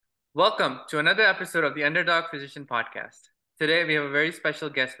Welcome to another episode of the Underdog Physician Podcast. Today we have a very special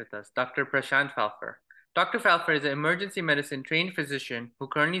guest with us, Dr. Prashant Phalpher. Dr. Phalpher is an emergency medicine trained physician who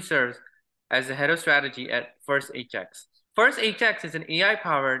currently serves as the head of strategy at First HX. First HX is an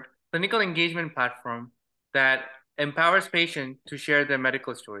AI-powered clinical engagement platform that empowers patients to share their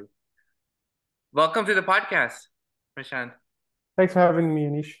medical story. Welcome to the podcast, Prashant. Thanks for having me,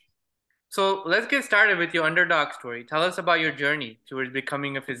 Anish. So let's get started with your underdog story. Tell us about your journey towards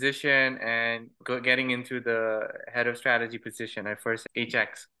becoming a physician and getting into the head of strategy position at First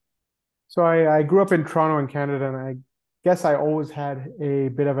HX. So I grew up in Toronto in Canada, and I guess I always had a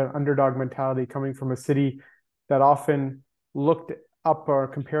bit of an underdog mentality coming from a city that often looked up or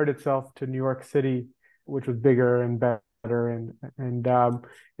compared itself to New York City, which was bigger and better. And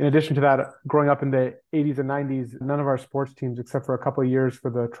in addition to that, growing up in the 80s and 90s, none of our sports teams, except for a couple of years for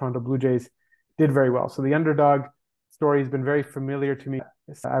the Toronto Blue Jays, did very well. So the underdog story has been very familiar to me.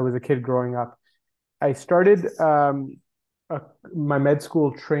 I was a kid growing up. I started uh, my med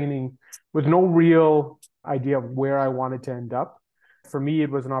school training with no real idea of where I wanted to end up. For me,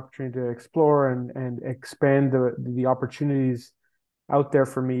 it was an opportunity to explore and expand the opportunities out there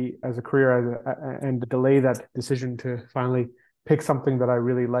for me as a career and delay that decision to finally pick something that I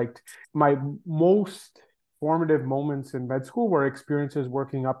really liked. My most formative moments in med school were experiences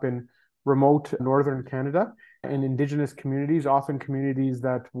working up in remote northern Canada and indigenous communities, often communities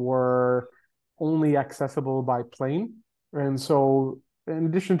that were only accessible by plane. And so in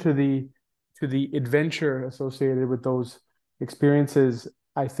addition to the adventure associated with those experiences,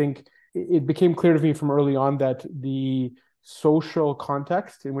 I think it became clear to me from early on that the social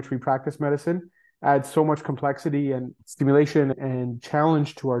context in which we practice medicine adds so much complexity and stimulation and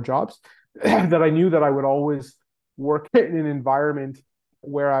challenge to our jobs that I knew that I would always work in an environment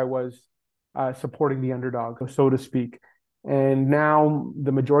where I was supporting the underdog, so to speak. And now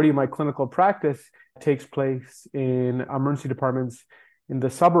the majority of my clinical practice takes place in emergency departments in the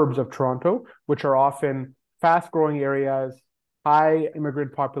suburbs of Toronto, which are often fast growing areas, high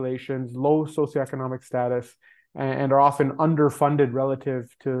immigrant populations, low socioeconomic status, and are often underfunded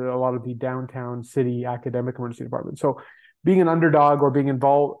relative to a lot of the downtown city academic emergency departments. So being an underdog or being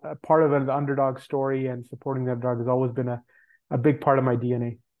involved, part of an underdog story and supporting the underdog has always been a big part of my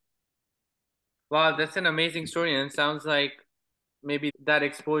DNA. Wow, that's an amazing story, and it sounds like maybe that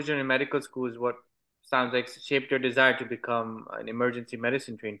exposure in medical school is what sounds like shaped your desire to become an emergency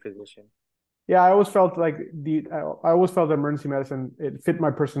medicine trained physician. Yeah, I always felt like I always felt that emergency medicine it fit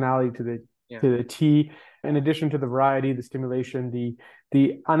my personality Yeah. to the T. In addition to the variety, the stimulation,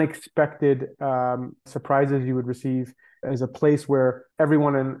 the unexpected surprises you would receive as a place where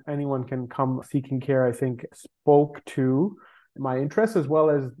everyone and anyone can come seeking care, I think spoke to my interests as well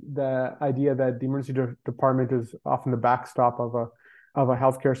as the idea that the department is often the backstop of a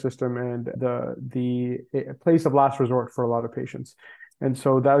healthcare system and the place of last resort for a lot of patients. And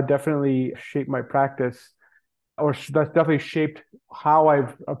so that would definitely shape my practice, or that's definitely shaped how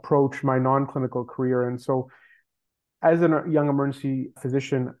I've approached my non-clinical career. And so as a young emergency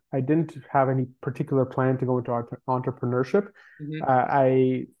physician, I didn't have any particular plan to go into entrepreneurship. Hmm.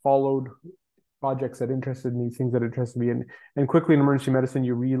 I followed projects that interested me, things that interested me. And quickly in emergency medicine,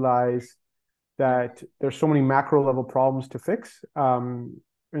 you realize Yeah. that there's so many macro level problems to fix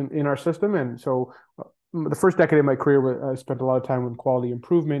in our system. And so the first decade of my career, I spent a lot of time with quality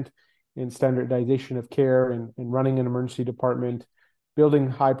improvement in standardization of care and running an emergency department, building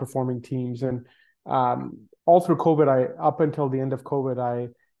high performing teams. And all through COVID, up until the end of COVID, I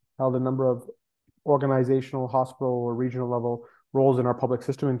held a number of organizational, hospital, or regional level roles in our public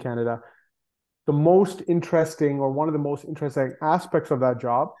system in Canada. The most interesting, or one of the most interesting aspects of that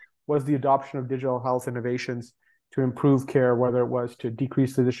job was the adoption of digital health innovations to improve care, whether it was to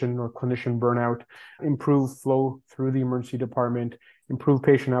decrease physician or clinician burnout, improve flow through the emergency department, improve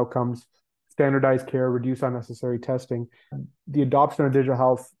patient outcomes, standardize care, reduce unnecessary testing. The adoption of digital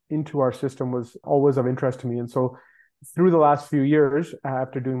health into our system was always of interest to me. And so through the last few years,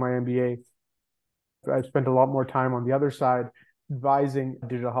 after doing my MBA, I spent a lot more time on the other side advising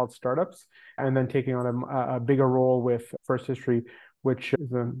digital health startups and then taking on a bigger role with First History, which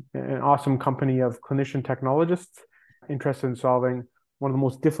is an awesome company of clinician technologists interested in solving one of the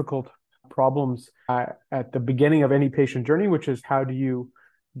most difficult problems at the beginning of any patient journey, which is how do you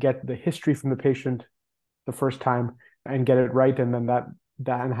get the history from the patient the first time and get it right, and then that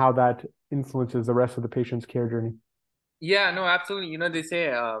and how that influences the rest of the patient's care journey. Yeah, no, absolutely. They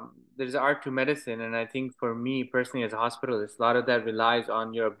say there's art to medicine, and I think for me personally as a hospitalist, a lot of that relies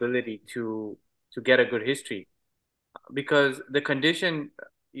on your ability to get a good history because the condition,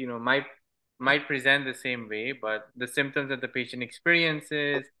 might present the same way, but the symptoms that the patient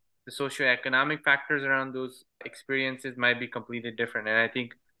experiences, the the socioeconomic factors around those experiences might be completely different. And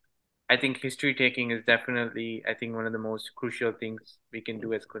I think history taking is definitely, I think, one of the most crucial things we can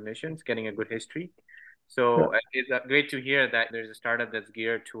do as clinicians, getting a good history. Yeah. So it's great to hear that there's a startup that's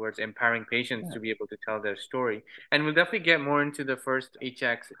geared towards empowering patients Yeah. to be able to tell their story. And we'll definitely get more into the first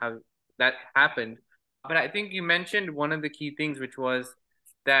HX, how that happened. But I think you mentioned one of the key things, which was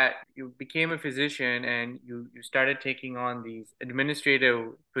that you became a physician and you started taking on these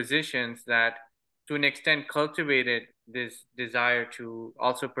administrative positions that to an extent cultivated this desire to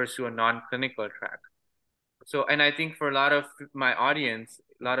also pursue a non-clinical track. So, and I think for a lot of my audience,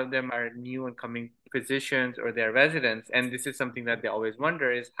 a lot of them are new and coming physicians or they're residents, and this is something that they always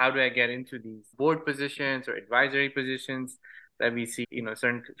wonder is how do I get into these board positions or advisory positions that we see,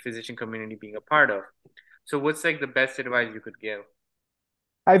 certain physician community being a part of. So what's like the best advice you could give?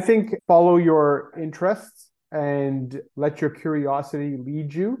 I think follow your interests and let your curiosity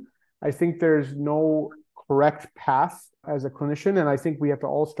lead you. I think there's no correct path as a clinician, and I think we have to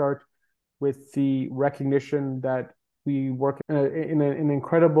all start with the recognition that we work in an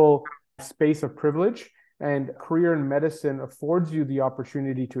incredible space of privilege, and career in medicine affords you the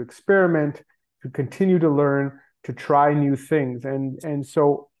opportunity to experiment, to continue to learn, to try new things. And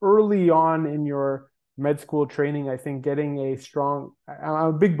so early on in your med school training, I think getting a strong,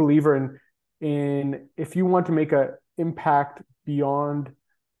 I'm a big believer in if you want to make an impact beyond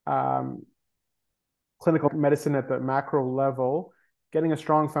um, clinical medicine at the macro level, getting a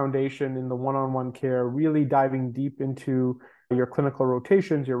strong foundation in the one-on-one care, really diving deep into your clinical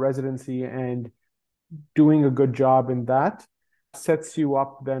rotations, your residency, and doing a good job in that sets you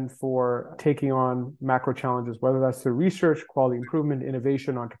up then for taking on macro challenges, whether that's through research, quality improvement,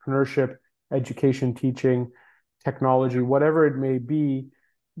 innovation, entrepreneurship, education, teaching, technology, whatever it may be.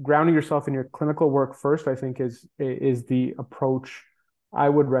 Grounding yourself in your clinical work first, I think, is the approach I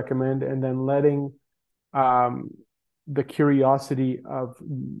would recommend, and then letting um, the curiosity of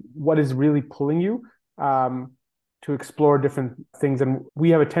what is really pulling you to explore different things. And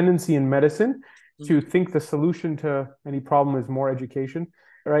we have a tendency in medicine to Mhm. think the solution to any problem is more education,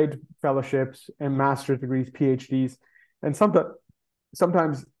 right? Fellowships and master's degrees, PhDs. And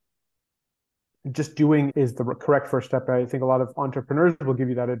sometimes just doing is the correct first step. I think a lot of entrepreneurs will give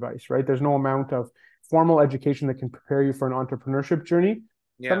you that advice, right? There's no amount of formal education that can prepare you for an entrepreneurship journey.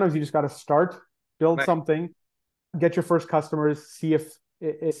 Yeah. Sometimes you just got to start, build Right. something, get your first customers,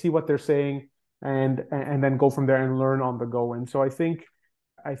 see what they're saying, and then go from there and learn on the go. And so I think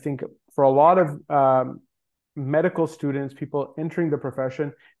for a lot of medical students, people entering the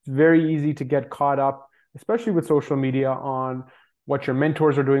profession, it's very easy to get caught up, especially with social media, on what your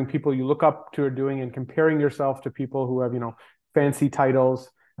mentors are doing, people you look up to are doing, and comparing yourself to people who have, fancy titles,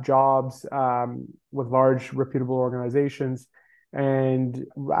 jobs with large reputable organizations. And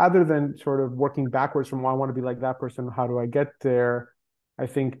rather than sort of working backwards from, well, I want to be like that person, how do I get there? I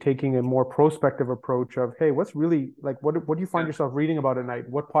think taking a more prospective approach of, hey, what's really like, what do you find Yeah. yourself reading about at night?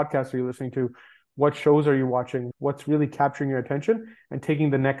 What podcasts are you listening to? What shows are you watching? What's really capturing your attention? And taking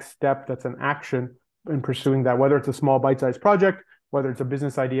the next step that's an action in pursuing that, whether it's a small bite-sized project, whether it's a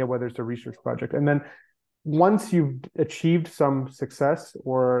business idea, whether it's a research project. And then once you've achieved some success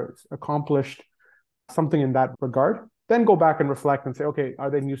or accomplished something in that regard, then go back and reflect and say, okay, are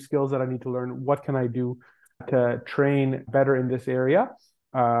there new skills that I need to learn? What can I do to train better in this area?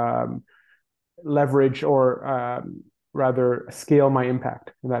 Um, Leverage or rather scale my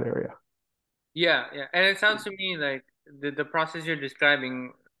impact in that area. Yeah, yeah. And it sounds to me like the process you're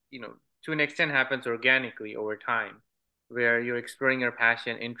describing, to an extent happens organically over time, where you're exploring your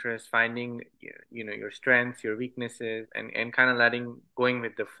passion, interest, finding, your strengths, your weaknesses, and kind of going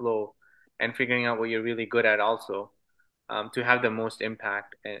with the flow and figuring out what you're really good at also, to have the most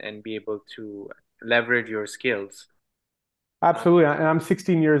impact and be able to leverage your skills. Uh, Absolutely. And I'm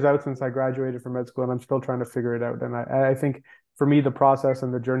 16 years out since I graduated from med school, and I'm still trying to figure it out. And I think for me, the process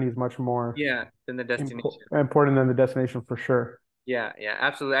and the journey is much more yeah, then the destination. important than the destination for sure. Yeah, yeah,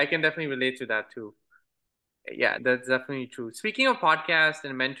 absolutely. I can definitely relate to that too. Yeah, that's definitely true. Speaking of podcasts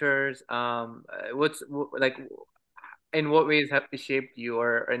and mentors, like in what ways have they shaped you,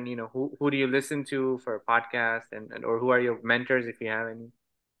 or and who do you listen to for a podcast, and or who are your mentors if you have any?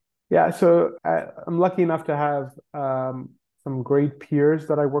 Yeah, so I'm lucky enough to have some great peers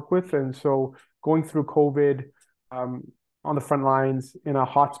that I work with. And so going through COVID um, on the front lines in a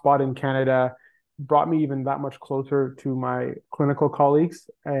hot spot in Canada brought me even that much closer to my clinical colleagues.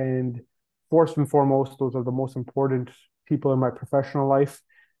 And first and foremost, those are the most important people in my professional life,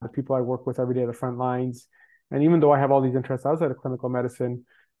 the people I work with every day at the front lines. And even though I have all these interests outside of clinical medicine,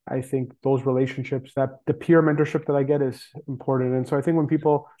 I think those relationships, that the peer mentorship that I get is important. And so I think when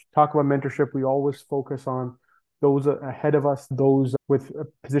people talk about mentorship, we always focus on those ahead of us, those with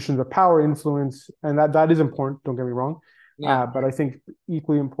positions of power, influence, and that is important. Don't get me wrong, Yeah. but I think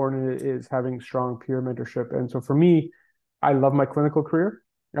equally important is having strong peer mentorship. And so for me, I love my clinical career,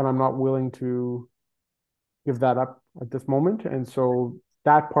 and I'm not willing to give that up at this moment. And so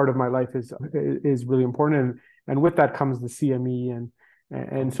that part of my life is really important. And with that comes the CME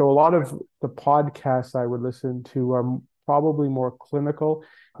and so a lot of the podcasts I would listen to are probably more clinical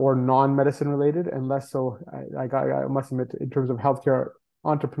or non-medicine related, and less so. I must admit, in terms of healthcare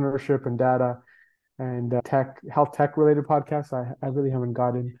entrepreneurship and data and health tech related podcasts, I really haven't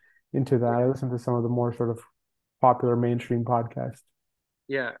gotten into that. I listen to some of the more sort of popular mainstream podcasts.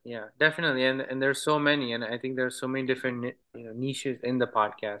 Yeah, yeah, definitely. And there's so many, and I think there's so many different niches in the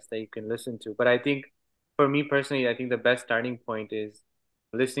podcast that you can listen to. But I think for me personally, I think the best starting point is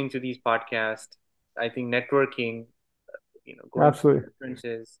listening to these podcasts. I think networking, going to Absolutely.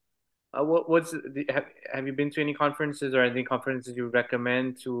 conferences. Have you been to any conferences or any conferences you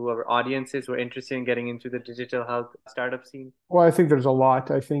recommend to our audiences who are interested in getting into the digital health startup scene? Well, I think there's a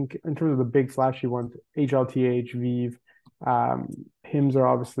lot. I think in terms of the big flashy ones, HLTH, Vive, HIMSS are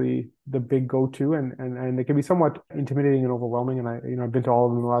obviously the big go-to, and they can be somewhat intimidating and overwhelming. And I've been to all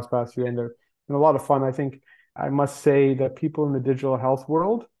of them in the last past year, and they're been a lot of fun. I think I must say that people in the digital health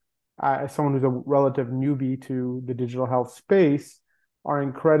world, as someone who's a relative newbie to the digital health space, are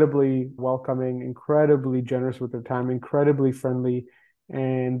incredibly welcoming, incredibly generous with their time, incredibly friendly,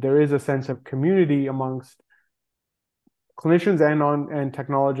 and there is a sense of community amongst clinicians and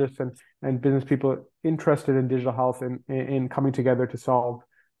technologists and business people interested in digital health and in coming together to solve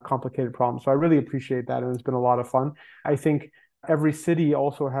complicated problems. So I really appreciate that, and it's been a lot of fun. I think every city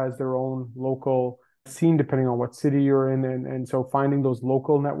also has their own local scene depending on what city you're in, and so finding those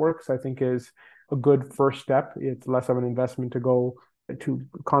local networks I think is a good first step. It's less of an investment to go to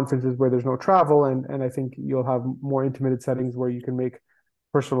conferences where there's no travel, and I think you'll have more intimate settings where you can make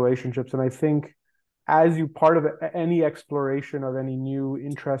personal relationships. And I think as you part of any exploration of any new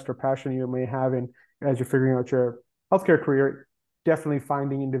interest or passion you may have in as you're figuring out your healthcare career, definitely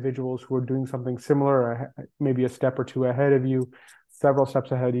finding individuals who are doing something similar, maybe a step or two ahead of you, several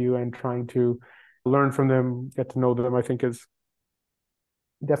steps ahead of you, and trying to learn from them, get to know them, I think is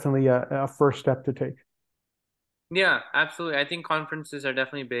definitely a first step to take. Yeah, absolutely. I think conferences are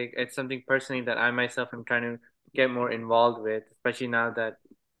definitely big. It's something personally that I myself am trying to get more involved with, especially now that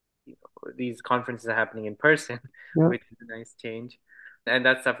these conferences are happening in person, Yeah, which is a nice change. And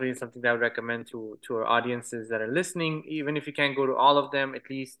that's definitely something that I would recommend to our audiences that are listening. Even if you can't go to all of them, at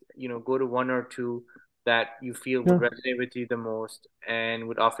least go to one or two that you feel would yeah, resonate with you the most and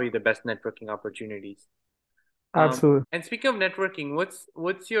would offer you the best networking opportunities. absolutely. And speaking of networking,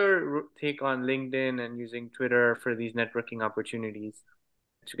 what's your take on LinkedIn and using Twitter for these networking opportunities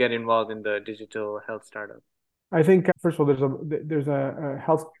to get involved in the digital health startup? I think first of all, there's a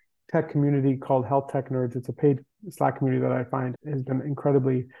health tech community called Health Tech Nerds. It's a paid Slack community that I find has been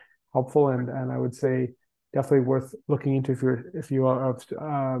incredibly helpful, and I would say definitely worth looking into if you are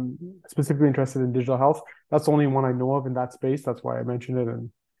specifically interested in digital health. That's the only one I know of in that space. That's why I mentioned it,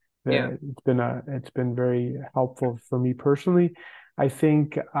 and Yeah, it's been very helpful for me personally. I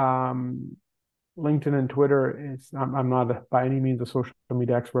think LinkedIn and Twitter is I'm not by any means a social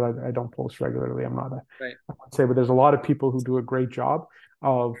media expert. I don't post regularly. I'm not a right. I would say, but there's a lot of people who do a great job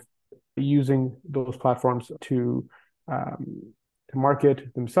of using those platforms to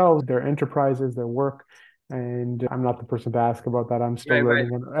market themselves, their enterprises, their work. And I'm not the person to ask about that. I'm still Right, right.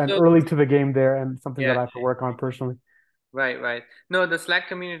 learning and So early to the game there, and something yeah, that I have to work on personally. right, right. No, the Slack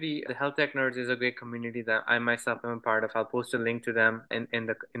community, the Health Tech Nerds is a great community that I myself am a part of. I'll post a link to them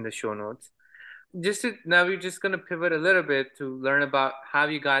in the show notes. Now we're just gonna pivot a little bit to learn about how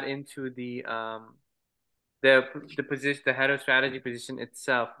you got into the the position, the head of strategy position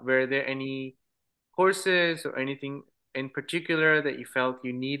itself. Were there any courses or anything in particular that you felt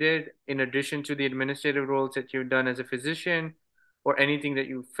you needed in addition to the administrative roles that you've done as a physician, or anything that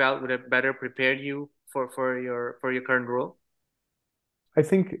you felt would have better prepared you for your current role? I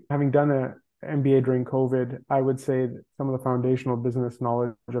think having done a MBA during COVID, I would say that some of the foundational business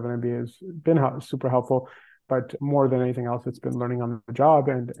knowledge of an MBA has been super helpful. But more than anything else, it's been learning on the job.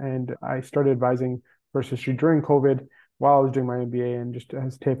 And I started advising First History during COVID while I was doing my MBA, and just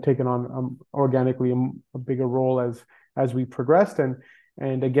has taken on organically a bigger role as we progressed.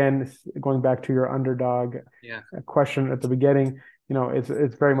 And again, going back to your underdog Yeah. question at the beginning,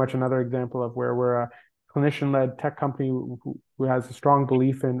 it's very much another example of where we're a clinician-led tech company who has a strong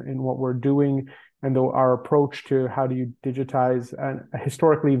belief in what we're doing, and our approach to how do you digitize a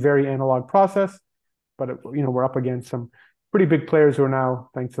historically very analog process. But we're up against some pretty big players who are now,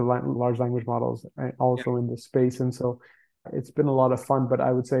 thanks to large language models, Yeah. also in this space. And so it's been a lot of fun. But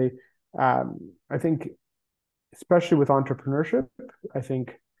I would say, I think, especially with entrepreneurship, I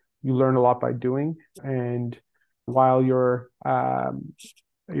think you learn a lot by doing. And while your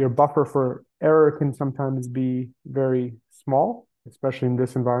buffer for error can sometimes be very small, especially in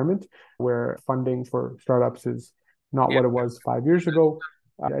this environment where funding for startups is not Yeah. what it was 5 years ago.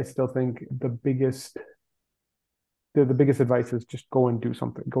 I still think the biggest advice is just go and do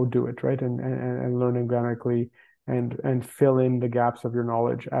something, go do it, right? And learn organically and fill in the gaps of your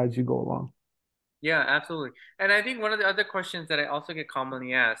knowledge as you go along. Yeah, absolutely. And I think one of the other questions that I also get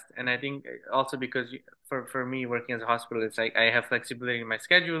commonly asked, and I think also because for me working as a hospital, it's like I have flexibility in my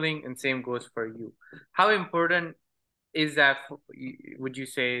scheduling, and same goes for you. How important is that would you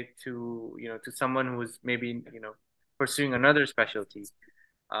say to to someone who's maybe pursuing another specialty,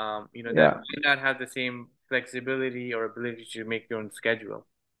 that Yeah. might not have the same flexibility or ability to make your own schedule?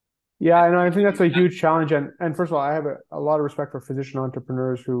 Yeah, and I think that's a huge challenge. And first of all, I have a lot of respect for physician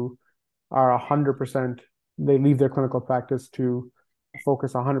entrepreneurs who are 100%, they leave their clinical practice to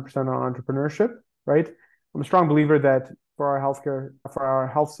focus 100% on entrepreneurship, right? I'm a strong believer that for our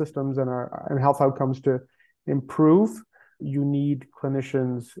health systems and health outcomes to improve, you need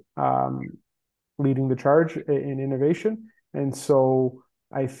clinicians leading the charge in innovation. And so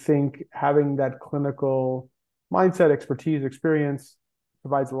I think having that clinical mindset, expertise, experience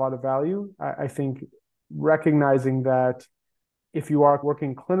provides a lot of value. I think recognizing that if you are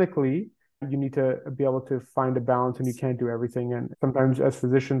working clinically, you need to be able to find a balance and you can't do everything. And sometimes, as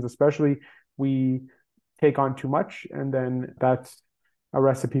physicians, especially, we take on too much, and then that's a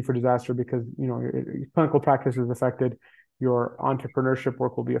recipe for disaster because your clinical practice is affected, your entrepreneurship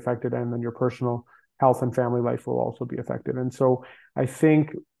work will be affected, and then your personal health and family life will also be affected. And so I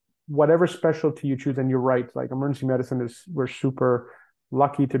think whatever specialty you choose, and you're right, like emergency medicine is, we're super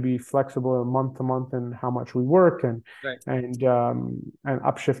lucky to be flexible month to month in how much we work Right. and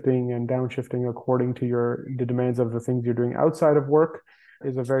upshifting and downshifting according to the demands of the things you're doing outside of work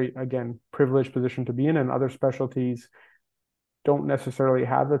is a very, again, privileged position to be in. And other specialties don't necessarily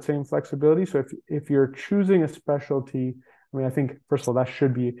have that same flexibility. So if you're choosing a specialty, I mean, I think first of all that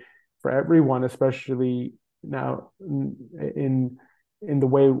should be for everyone, especially now in the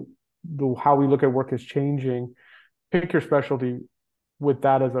way how we look at work is changing. Pick your specialty with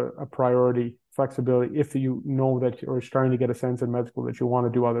that as a priority, flexibility. If you know that you're starting to get a sense in med school that you want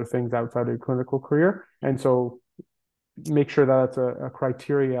to do other things outside of your clinical career, and so make sure that that's a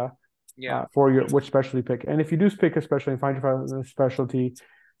criteria Yeah. for your which specialty pick. And if you do pick a specialty and find your specialty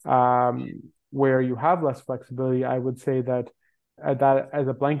where you have less flexibility, I would say that as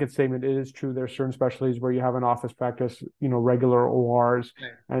a blanket statement, it is true. There are certain specialties where you have an office practice, regular ORs,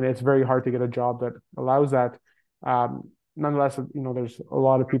 Right. and it's very hard to get a job that allows that. Nonetheless, there's a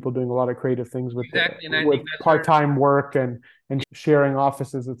lot of people doing a lot of creative things Exactly, and I with think that's where part-time work and sharing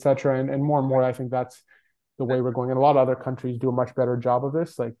offices, etc. And more and more, I think that's the way that, we're going. And a lot of other countries do a much better job of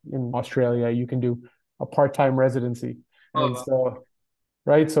this. Like in Australia, you can do a part-time residency, oh and well. so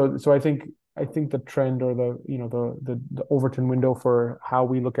right. So I think the trend or the Overton window for how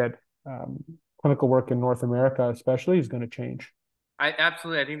we look at clinical work in North America, especially, is going to change. I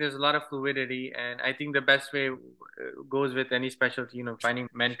absolutely. I think there's a lot of fluidity, and I think the best way goes with any specialty, finding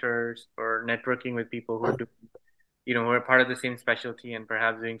mentors or networking with people who are doing, who are part of the same specialty and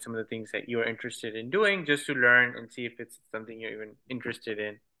perhaps doing some of the things that you are interested in doing, just to learn and see if it's something you're even interested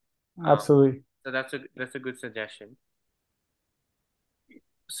in. Um, Absolutely. so that's a good suggestion.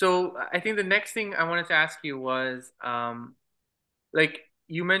 So I think the next thing I wanted to ask you was, like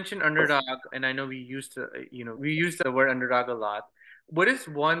you mentioned underdog, and I know we use the word underdog a lot. What is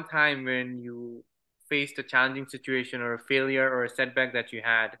one time when you faced a challenging situation or a failure or a setback that you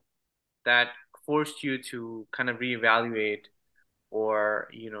had that forced you to kind of reevaluate or,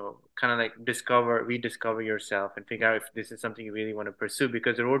 kind of like rediscover yourself and figure out if this is something you really want to pursue?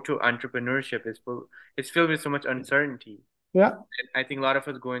 Because the road to entrepreneurship it's filled with so much uncertainty. Yeah. And I think a lot of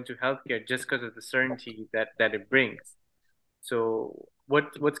us go into healthcare just because of the certainty that it brings. So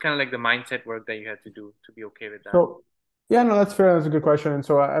what's kind of like the mindset work that you had to do to be okay with that? So, yeah, no, that's fair. That's a good question. And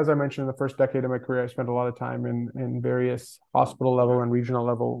so, as I mentioned, in the first decade of my career, I spent a lot of time in various hospital level and regional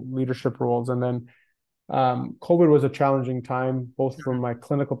level leadership roles. And then COVID was a challenging time, both from Mhm. my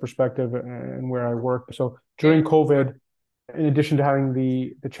clinical perspective and where I worked. So Yeah. during COVID, in addition to having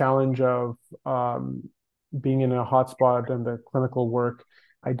the challenge of being in a hotspot and the clinical work,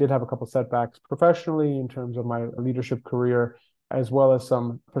 I did have a couple setbacks professionally in terms of my leadership career, as well as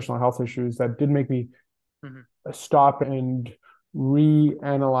some personal health issues that did make me Mhm. stop and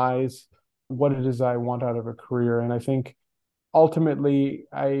reanalyze what it is I want out of a career. And I think ultimately,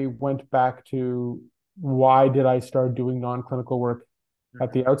 I went back to why did I start doing non-clinical work at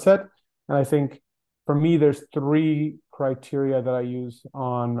Mhm. the outset? And I think for me, there's three criteria that I use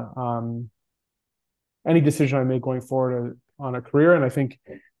on any decision I make going forward on a career. And I think,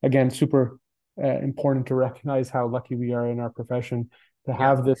 again, super important to recognize how lucky we are in our profession to Yeah.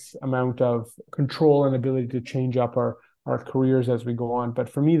 have this amount of control and ability to change up our careers as we go on. But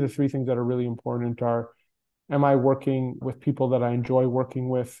for me, the three things that are really important are, am I working with people that I enjoy working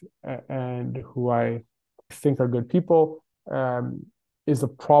with and who I think are good people? Is the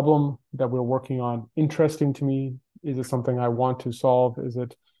problem that we're working on interesting to me? Is it something I want to solve? Is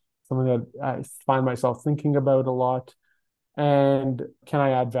it something that I find myself thinking about a lot? And can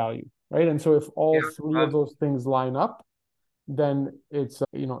I add value? Right. And so if all Yeah. three of those things line up, then it's,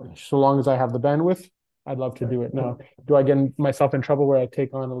 so long as I have the bandwidth, I'd love to do it. Now, do I get myself in trouble where I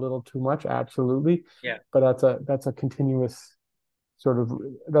take on a little too much? Absolutely. Yeah. But that's a continuous sort of,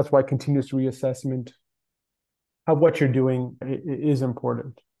 that's why continuous reassessment of what you're doing is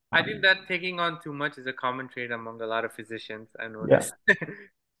important. I think that taking on too much is a common trait among a lot of physicians. I Yeah. noticed. Yeah.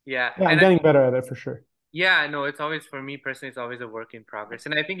 Yeah, I'm And getting better at it for sure. yeah, I know it's always for me personally, it's always a work in progress.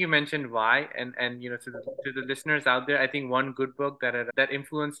 And I think you mentioned why, and to the listeners out there, I think one good book that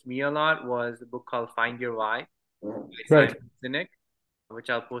influenced me a lot was a book called Find Your Why by Right. Simon Sinek, which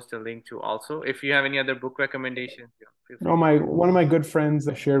I'll post a link to also. If you have any other book recommendations, feel No, free to. my one of my good friends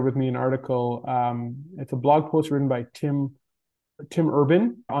shared with me an article. It's a blog post written by Tim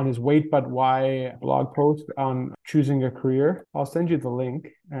Urban on his Wait But Why blog post on choosing a career. I'll send you the link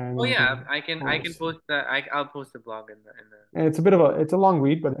and Oh then you yeah, can I can post that. I'll post the blog in the. and it's a long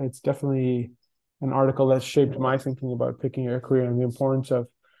read, but it's definitely an article that shaped my thinking about picking a career and the importance of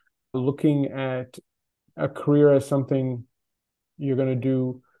looking at a career as something you're going to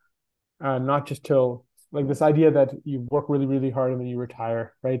do, not just till like this idea that you work really, really hard and then you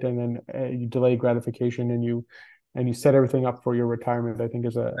retire, right? And then you delay gratification and you set everything up for your retirement. I think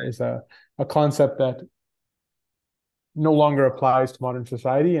is a concept that no longer applies to modern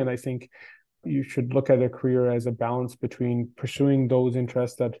society. And I think you should look at a career as a balance between pursuing those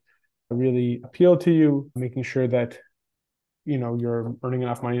interests that really appeal to you, making sure that you're earning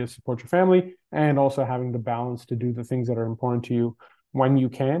enough money to support your family, and also having the balance to do the things that are important to you when you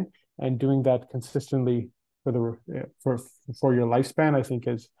can, and doing that consistently for your lifespan. I think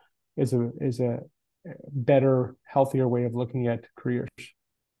is a better, healthier way of looking at careers.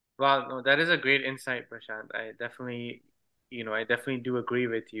 Wow, no, that is a great insight, Prashant. I definitely do agree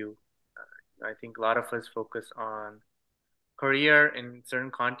with you. I think a lot of us focus on career in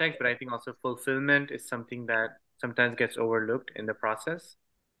certain contexts, but I think also fulfillment is something that sometimes gets overlooked in the process.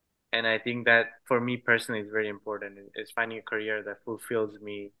 And I think that for me personally is very important is finding a career that fulfills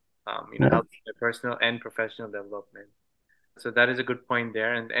me, Yeah. helps my personal and professional development. So that is a good point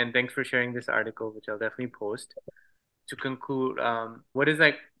there. And thanks for sharing this article, which I'll definitely post. To conclude, what is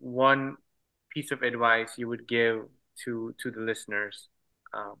like one piece of advice you would give to the listeners,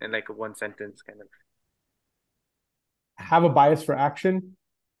 in like a one sentence kind of? Have a bias for action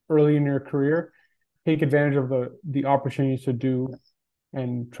early in your career. Take advantage of the opportunities to do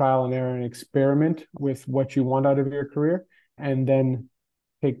and trial and error and experiment with what you want out of your career, and then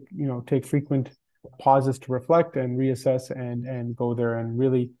take frequent pauses to reflect and reassess and go there. And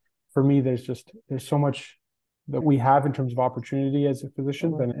really, for me, there's so much that we have in terms of opportunity as a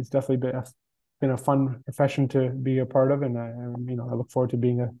physician, and it's definitely been a fun profession to be a part of. And I look forward to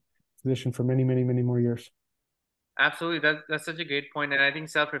being a physician for many, many, many more years. Absolutely, that's such a great point, and I think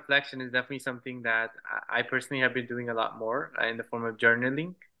self-reflection is definitely something that I personally have been doing a lot more in the form of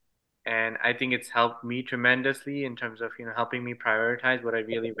journaling, and I think it's helped me tremendously in terms of helping me prioritize what I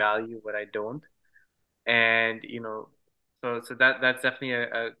really value, what I don't, and so that's definitely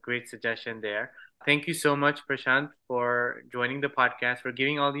a great suggestion there. Thank you so much, Prashant, for joining the podcast, for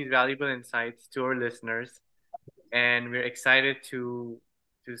giving all these valuable insights to our listeners, and we're excited to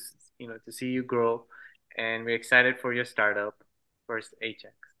to see you grow, and we're excited for your startup, First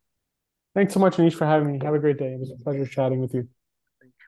HX. Thanks so much, Anish, for having me. Have a great day. It was a pleasure chatting with you.